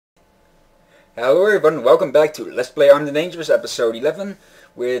Hello everyone, welcome back to Let's Play Armed and Dangerous episode 11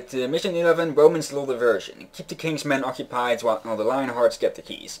 with mission 11, Roman's Little Diversion. Keep the king's men occupied while the Lionhearts get the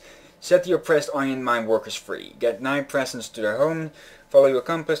keys. Set the oppressed iron mine workers free. Get 9 presents to their home. Follow your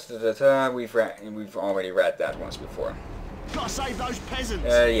compass. We've already read that once before. Gotta save those peasants.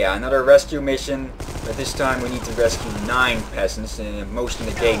 Yeah, another rescue mission, but this time we need to rescue 9 peasants, most in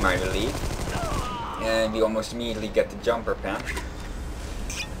the game I believe. And we almost immediately get the jumper pen.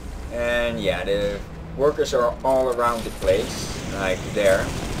 And yeah, the workers are all around the place, like there.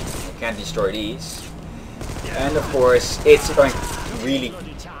 You can't destroy these. And of course, it's going really...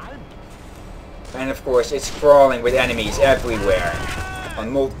 And of course, it's crawling with enemies everywhere.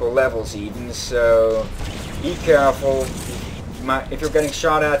 On multiple levels even, so be careful. If you're getting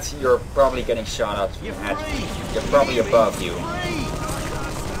shot at, you're probably getting shot at. You're probably above you.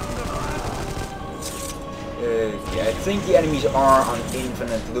 Yeah, I think the enemies are on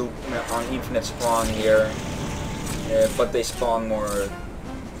infinite loop, on infinite spawn here, but they spawn more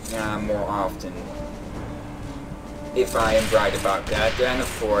often. If I am right about that, and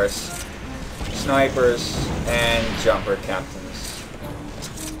of course, snipers and jumper captains.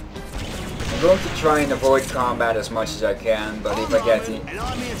 I'm going to try and avoid combat as much as I can, but if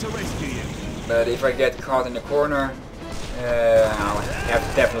I get caught in the corner,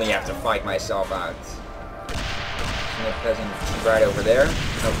 I'll definitely have to fight myself out. A peasant right over there.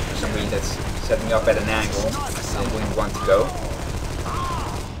 Oh, for some reason that's setting up at an angle. I wouldn't want to go.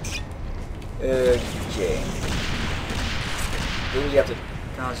 Okay. Really have to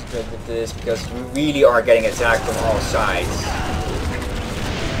concentrate with this because we really are getting attacked from all sides.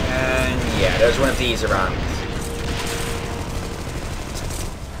 And yeah, there's one of these around.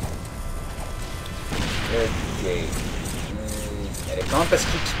 Okay. Yeah, the compass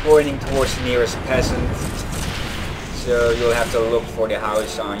keeps pointing towards the nearest peasant. So you'll have to look for the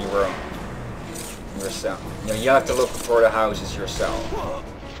house on your own. Yourself. You know, you have to look for the houses yourself.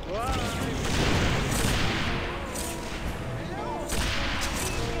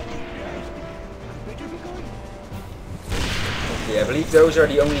 Okay, I believe those are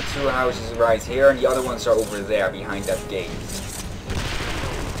the only 2 houses right here, and the other ones are over there behind that gate.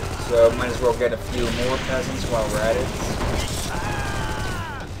 So might as well get a few more peasants while we're at it.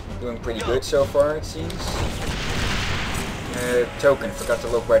 Doing pretty good so far, it seems. Token, forgot to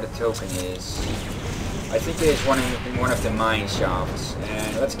look where the token is. I think it is in one of the mine shafts,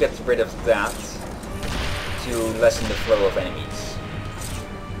 and let's get rid of that to lessen the flow of enemies.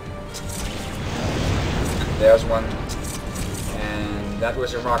 There's one, and that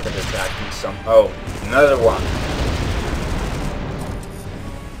was a rocket attacking some... Oh, another one!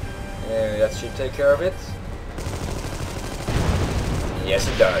 That should take care of it. Yes,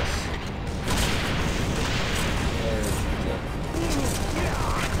 it does.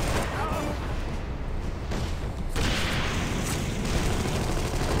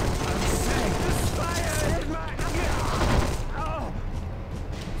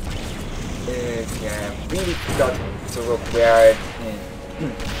 Really forgot to look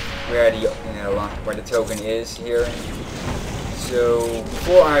where the token is here. So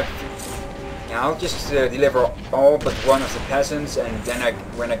before I'll just deliver all but one of the peasants, and then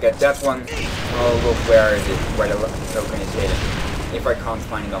when I get that one, I'll look where the token is hidden. If I can't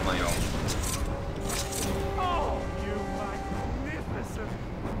find it on my own. Oh, you magnificent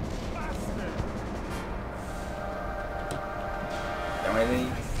bastard!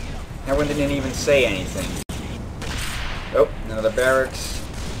 That one didn't even say anything. Oh, another barracks.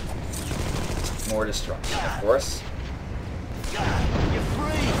 More destruction, of course. You're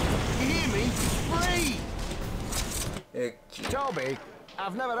free! You hear me? Free! Okay. Toby,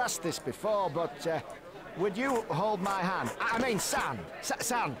 I've never asked this before, but would you hold my hand? I mean sand.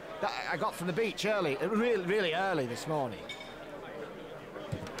 Sand that I got from the beach early, really early this morning.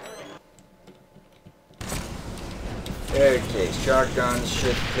 Okay, shotguns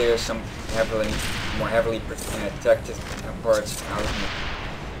should clear some more heavily protected parts out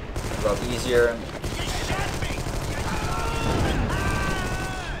a lot easier.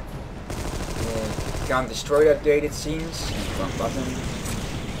 Can't destroy that gate, it seems. Wrong button.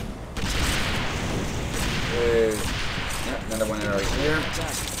 Yeah, another one right here.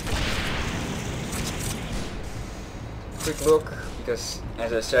 Quick look, because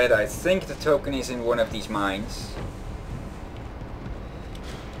as I said, I think the token is in one of these mines.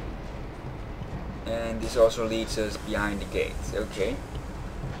 And this also leads us behind the gate. Okay.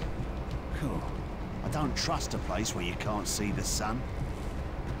 Cool. I don't trust a place where you can't see the sun.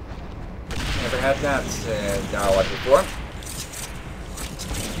 Never had that Dawa before.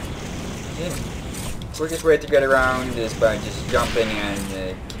 Okay. Quickest way to get around is by just jumping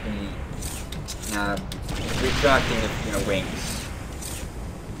and keeping retracting the wings.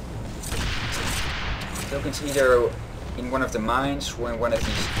 Tokens either in one of the mines or in one of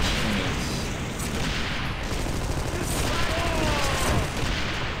these chimneys.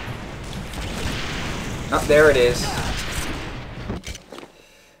 Oh, there it is.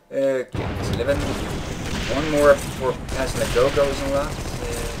 Okay, it's 11. One more for passing the go-go's and that.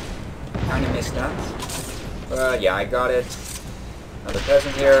 Kinda missed that. But yeah, I got it. Another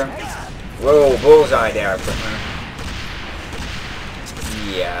peasant here. Whoa, bullseye there.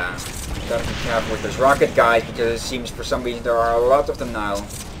 Yeah. Gotta be careful with those rocket guys because it seems for some reason there are a lot of them now.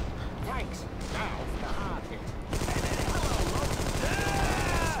 Thanks. Now for the hard hit.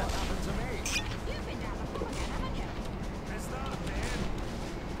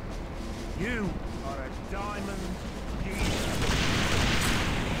 You are a diamond.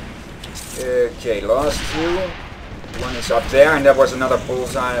 Okay, last two. One is up there, and that was another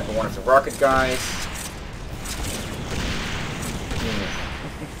bullseye for one of the rocket guys.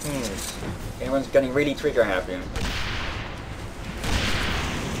 Everyone's getting really trigger happy.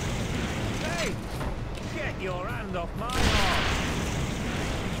 Hey! Get your hand off my arse!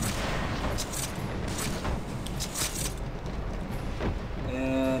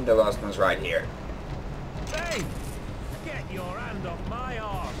 And the last one's right here. Hey! Get your hand off my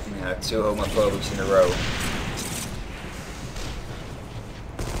arse! Yeah, two homophobics in a row.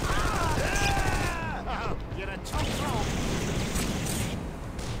 You're a tough roll!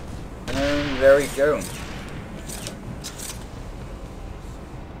 And there we go.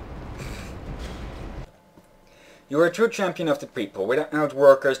 You are a true champion of the people. Without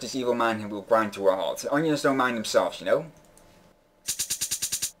workers, this evil man will grind to a halt. The onions don't mind themselves, you know?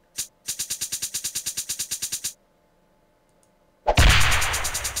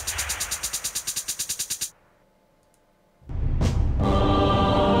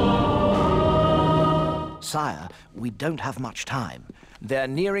 Sire, we don't have much time. They're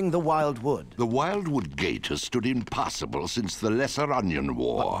nearing the Wild Wood. The Wildwood Gate has stood impassable since the Lesser Onion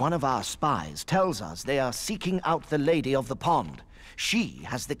War. But one of our spies tells us they are seeking out the Lady of the Pond. She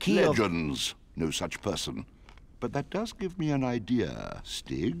has the key Legends. No such person. But that does give me an idea.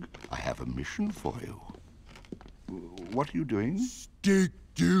 Stig, I have a mission for you. What are you doing? Stig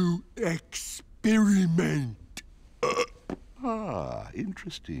do experiment. Ah,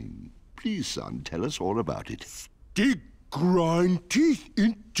 interesting. Please, son, tell us all about it. Stig grind teeth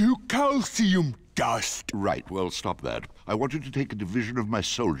into calcium dust. Right, well, stop that. I want you to take a division of my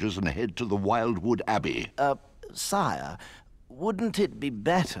soldiers and head to the Wildwood Abbey. Sire, wouldn't it be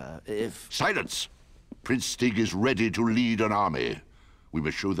better if... Silence! Prince Stig is ready to lead an army. We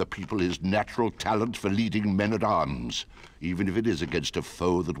must show the people his natural talent for leading men-at-arms, even if it is against a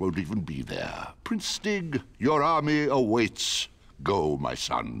foe that won't even be there. Prince Stig, your army awaits. Go, my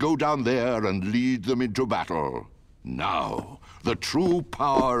son. Go down there and lead them into battle. Now, the true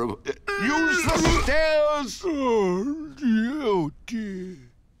power of... Use the stairs! Oh, dear.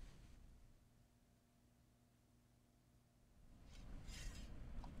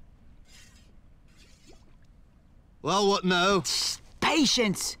 Well, what now?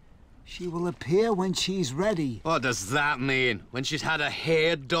 Patience! She will appear when she's ready. What does that mean? When she's had her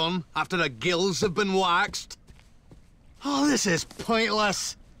hair done, after her gills have been waxed? Oh, this is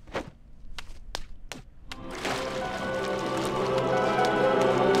pointless.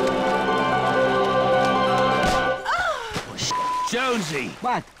 Jonesy!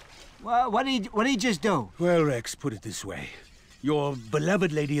 What? What did he just do? Well, Rex, put it this way. Your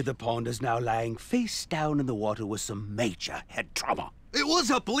beloved Lady of the Pond is now lying face down in the water with some major head trauma. It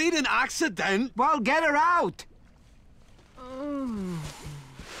was a bleeding accident. Well, get her out!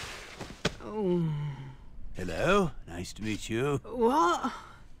 Hello, nice to meet you. What?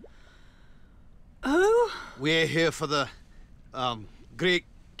 Who? We're here for the, great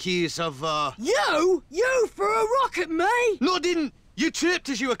keys of, You? You threw a rock at me? No, I didn't. You tripped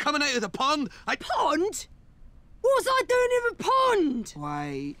as you were coming out of the pond. Pond? What was I doing in the pond?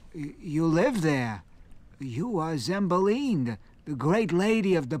 Why, you live there. You are Zembeline, the great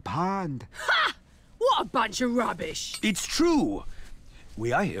lady of the pond. Ha! What a bunch of rubbish. It's true.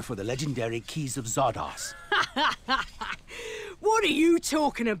 We are here for the legendary keys of Zardoz. What are you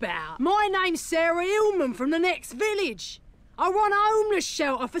talking about? My name's Sarah Hillman from the next village. I run a homeless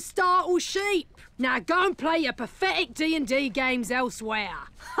shelter for startled sheep. Now go and play your pathetic D&D games elsewhere.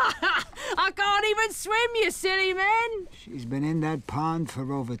 I can't even swim, you silly man. She's been in that pond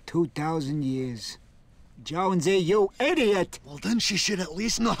for over 2,000 years. Jonesy, you idiot! Well, then she should at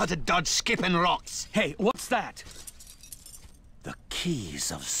least know how to dodge skipping rocks. Hey, what's that? The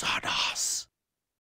keys of Zardoz.